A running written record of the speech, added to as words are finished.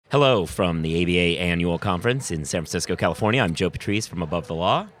Hello from the ABA Annual Conference in San Francisco, California. I'm Joe Patrice from Above the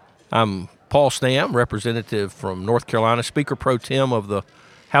Law. I'm Paul Stam, representative from North Carolina, Speaker Pro Tem of the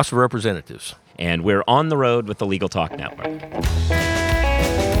House of Representatives. And we're on the road with the Legal Talk Network.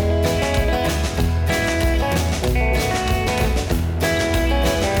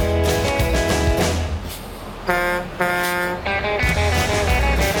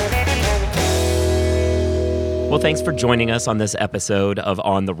 Well, thanks for joining us on this episode of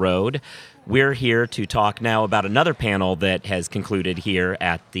On the Road. We're here to talk now about another panel that has concluded here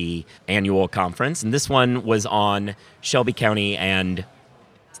at the annual conference. And this one was on Shelby County and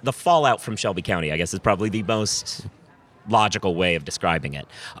the fallout from Shelby County, I guess, is probably the most logical way of describing it.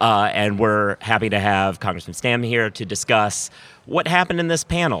 And we're happy to have Congressman Stam here to discuss what happened in this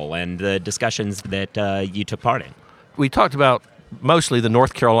panel and the discussions that you took part in. We talked about mostly the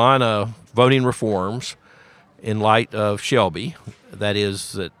North Carolina voting reforms in light of Shelby. That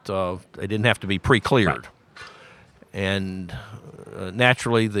is, that they didn't have to be pre-cleared. Right. And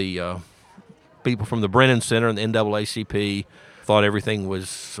naturally, the people from the Brennan Center and the NAACP thought everything was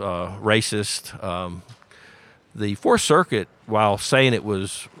racist. The Fourth Circuit, while saying it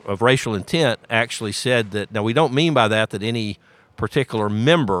was of racial intent, actually said that, now we don't mean by that any particular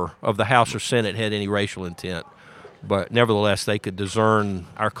member of the House or Senate had any racial intent, but nevertheless they could discern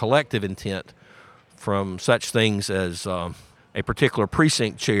our collective intent from such things as a particular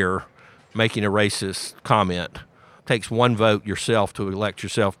precinct chair making a racist comment. It takes one vote yourself to elect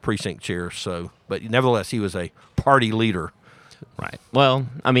yourself precinct chair. So, but nevertheless, he was a party leader. Right. Well,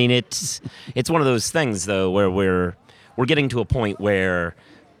 I mean, it's one of those things though where we're getting to a point where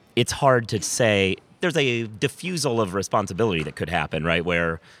it's hard to say. There's a diffusal of responsibility that could happen, right?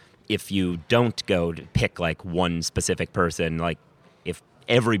 Where if you don't go to pick like one specific person, like if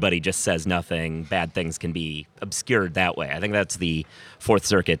everybody just says nothing, bad things can be obscured that way. I think that's the Fourth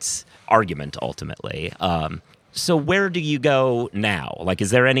Circuit's argument ultimately. So where do you go now? Like, is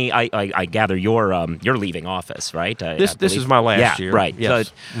there any? I gather you're leaving office, right? This is my last year, right?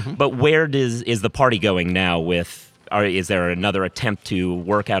 Yes. But where is the party going now? Is there another attempt to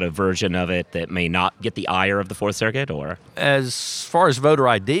work out a version of it that may not get the ire of the Fourth Circuit? Or as far as voter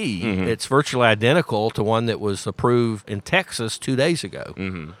ID, it's virtually identical to one that was approved in Texas 2 days ago.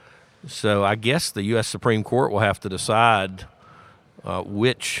 Mm-hmm. So I guess the U.S. Supreme Court will have to decide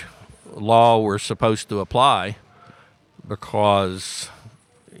which law we're supposed to apply, because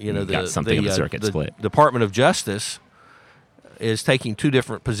the Department of Justice is taking two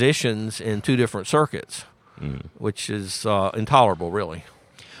different positions in two different circuits. Which is intolerable, really.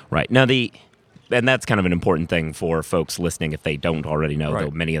 Right. Now, and that's kind of an important thing for folks listening if they don't already know, right.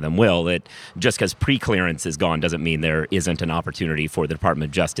 Though many of them will, that just because pre-clearance is gone doesn't mean there isn't an opportunity for the Department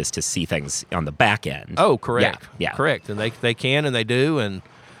of Justice to see things on the back end. Oh, correct. Yeah. Correct. And they can and they do. And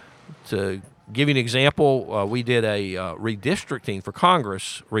to give you an example, we did a redistricting for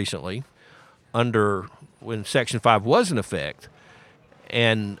Congress recently when Section 5 was in effect.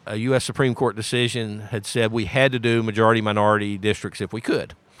 And a U.S. Supreme Court decision had said we had to do majority-minority districts if we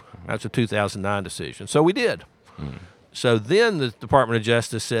could. That's a 2009 decision. So we did. So then the Department of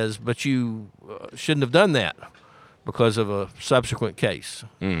Justice says, but you shouldn't have done that because of a subsequent case.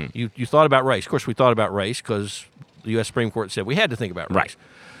 You thought about race. Of course, we thought about race because the U.S. Supreme Court said we had to think about race. Right.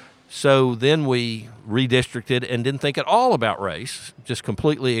 So then we redistricted and didn't think at all about race, just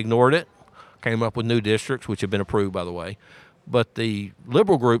completely ignored it, came up with new districts, which have been approved, by the way. But the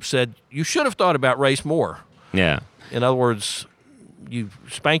liberal group said, you should have thought about race more. Yeah. In other words, you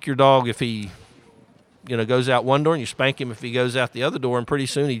spank your dog if he, goes out one door, and you spank him if he goes out the other door, and pretty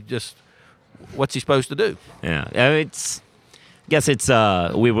soon what's he supposed to do? Yeah.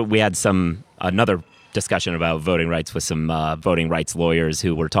 We had another discussion about voting rights with some voting rights lawyers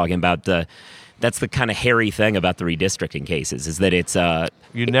who were talking about that's the kind of hairy thing about the redistricting cases, is that it's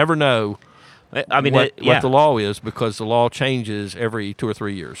you never know. I mean, what the law is, because the law changes every 2 or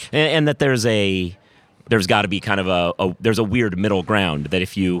 3 years, and that there's got to be kind of there's a weird middle ground that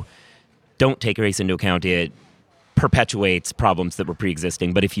if you don't take race into account, it perpetuates problems that were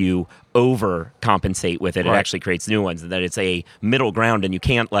pre-existing. But if you overcompensate with it, right. It actually creates new ones. And that it's a middle ground, and you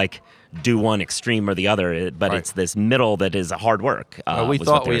can't do one extreme or the other. But right. It's this middle that is hard work. We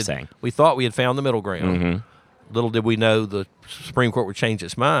thought we had found the middle ground. Mm-hmm. Little did we know the Supreme Court would change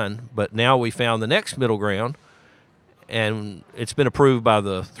its mind, but now we found the next middle ground, and it's been approved by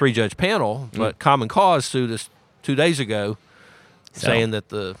the 3-judge panel, but Common Cause sued us 2 days ago saying that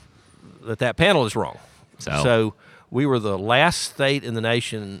that panel is wrong. So we were the last state in the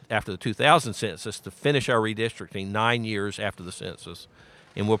nation after the 2000 census to finish our redistricting 9 years after the census,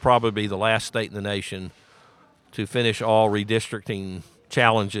 and we'll probably be the last state in the nation to finish all redistricting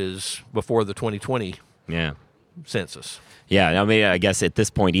challenges before the 2020 Yeah. census. Yeah, I mean, I guess at this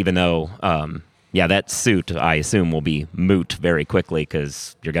point, even though, that suit, I assume, will be moot very quickly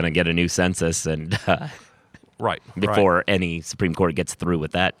because you're going to get a new census and Right. before any Supreme Court gets through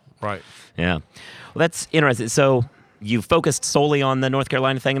with that. Right. Yeah. Well, that's interesting. So you focused solely on the North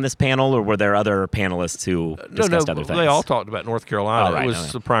Carolina thing in this panel, or were there other panelists who discussed other things? They all talked about North Carolina. Oh, right, it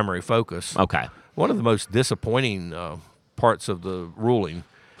was the primary focus. Okay. One of the most disappointing parts of the ruling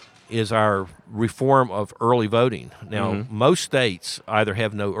is our reform of early voting. Now, most states either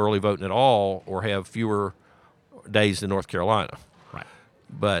have no early voting at all or have fewer days than North Carolina. Right.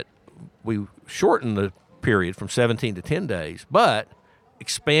 But we shortened the period from 17 to 10 days, but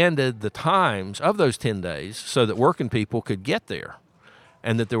expanded the times of those 10 days so that working people could get there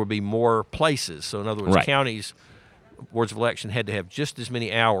and that there would be more places. So in other words, Right. counties, boards of election had to have just as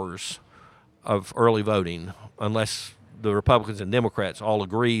many hours of early voting unless the Republicans and Democrats all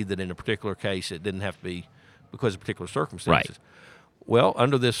agreed that in a particular case it didn't have to be because of particular circumstances. Right. Well,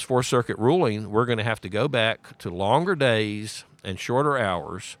 under this Fourth Circuit ruling, we're going to have to go back to longer days and shorter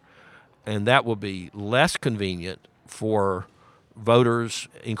hours, and that will be less convenient for voters,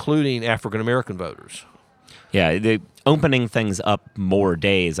 including African-American voters. Yeah, the opening things up more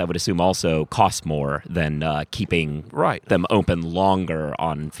days, I would assume, also costs more than keeping Right. them open longer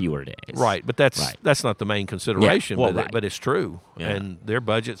on fewer days. Right, but that's Right. that's not the main consideration, Yeah, well, but, right. but it's true. Yeah. And their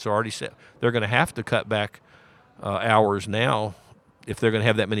budgets are already set. They're going to have to cut back hours now if they're going to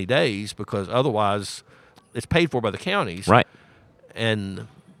have that many days because otherwise it's paid for by the counties. Right. And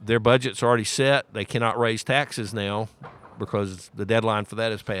their budgets are already set. They cannot raise taxes now because the deadline for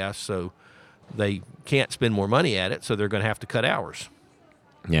that is passed, so they can't spend more money at it, so they're going to have to cut hours.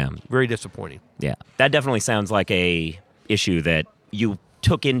 Yeah. Very disappointing. Yeah. That definitely sounds like a issue that you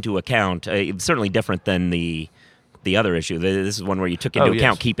took into account. Certainly different than the other issue. This is one where you took into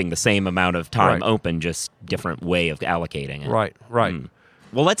account keeping the same amount of time Right. open, just different way of allocating it. Right.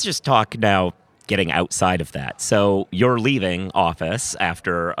 Well, let's just talk now getting outside of that. So you're leaving office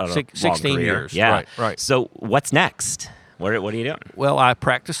after a long 16 career. years. Yeah. Right. So what's next? What are you doing? Well, I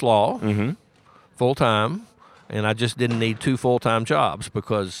practice law full-time, and I just didn't need 2 full-time jobs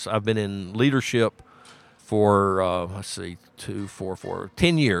because I've been in leadership for,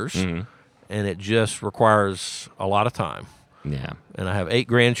 10 years, and it just requires a lot of time. Yeah. And I have 8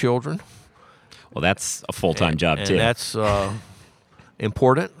 grandchildren. Well, that's a full-time job, and too. That's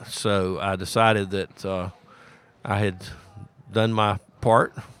important, so I decided that I had done my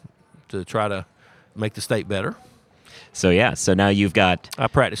part to try to make the state better. So now you've got... I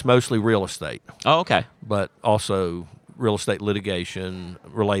practice mostly real estate, Oh, okay. but also real estate litigation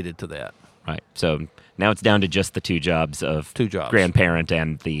related to that. Right. So now it's down to just the 2 jobs of 2 jobs. grandparent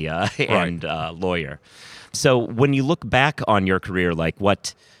and the lawyer. So when you look back on your career, like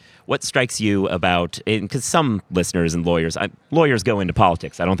what strikes you about, because some listeners and lawyers go into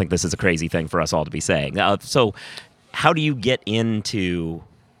politics. I don't think this is a crazy thing for us all to be saying. So how do you get into,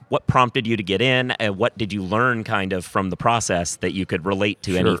 what prompted you to get in, and what did you learn kind of from the process that you could relate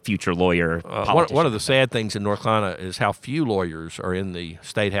to any future lawyer politician? One of the sad things in North Carolina is how few lawyers are in the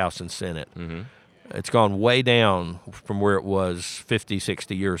State House and Senate. It's gone way down from where it was 50,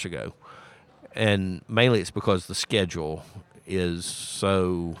 60 years ago. And mainly it's because the schedule is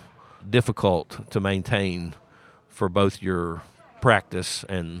so difficult to maintain for both your practice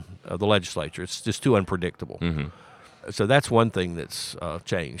and the legislature. It's just too unpredictable. So that's one thing that's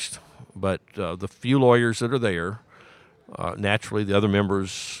changed. But the few lawyers that are there, naturally the other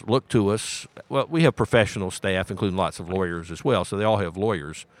members look to us. Well, we have professional staff, including lots of lawyers as well, so they all have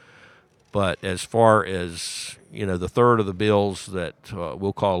lawyers. But as far as, the third of the bills that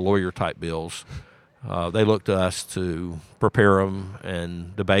we'll call lawyer-type bills, they look to us to prepare them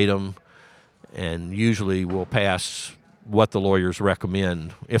and debate them, and usually we'll pass what the lawyers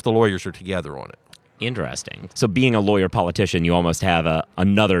recommend if the lawyers are together on it. Interesting. So being a lawyer politician, you almost have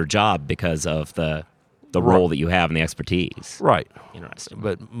another job because of the role that you have and the expertise. Right. Interesting.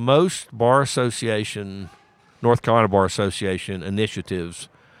 But most North Carolina Bar Association initiatives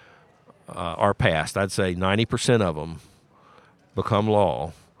are passed. I'd say 90% of them become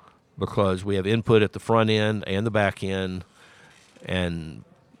law because we have input at the front end and the back end, and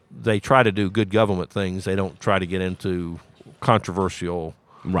they try to do good government things. They don't try to get into controversial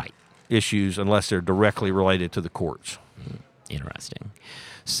issues unless they're directly related to the courts. Interesting.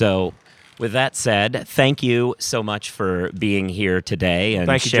 So with that said, thank you so much for being here today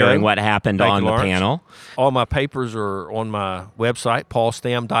and sharing what happened on the panel. All my papers are on my website,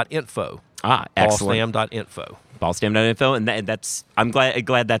 paulstam.info. Excellent. paulstam.info. Ballstamp.info, and that's I'm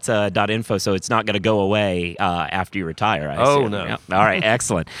glad that's .info, so it's not going to go away after you retire. I assume. no. Yeah. All right,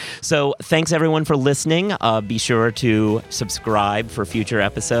 excellent. So thanks everyone for listening. Be sure to subscribe for future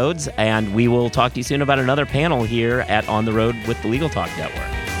episodes, and we will talk to you soon about another panel here at On the Road with the Legal Talk Network.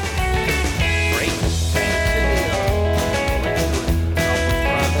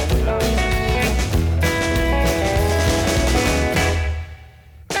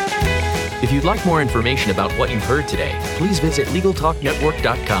 If you'd like more information about what you've heard today, please visit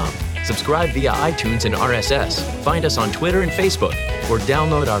LegalTalkNetwork.com. Subscribe via iTunes and RSS. Find us on Twitter and Facebook, or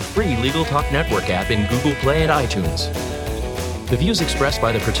download our free Legal Talk Network app in Google Play and iTunes. The views expressed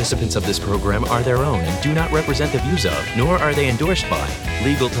by the participants of this program are their own and do not represent the views of, nor are they endorsed by,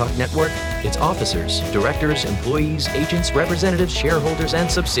 Legal Talk Network, its officers, directors, employees, agents, representatives, shareholders, and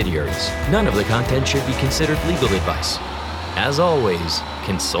subsidiaries. None of the content should be considered legal advice. As always,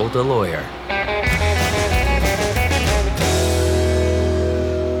 consult a lawyer.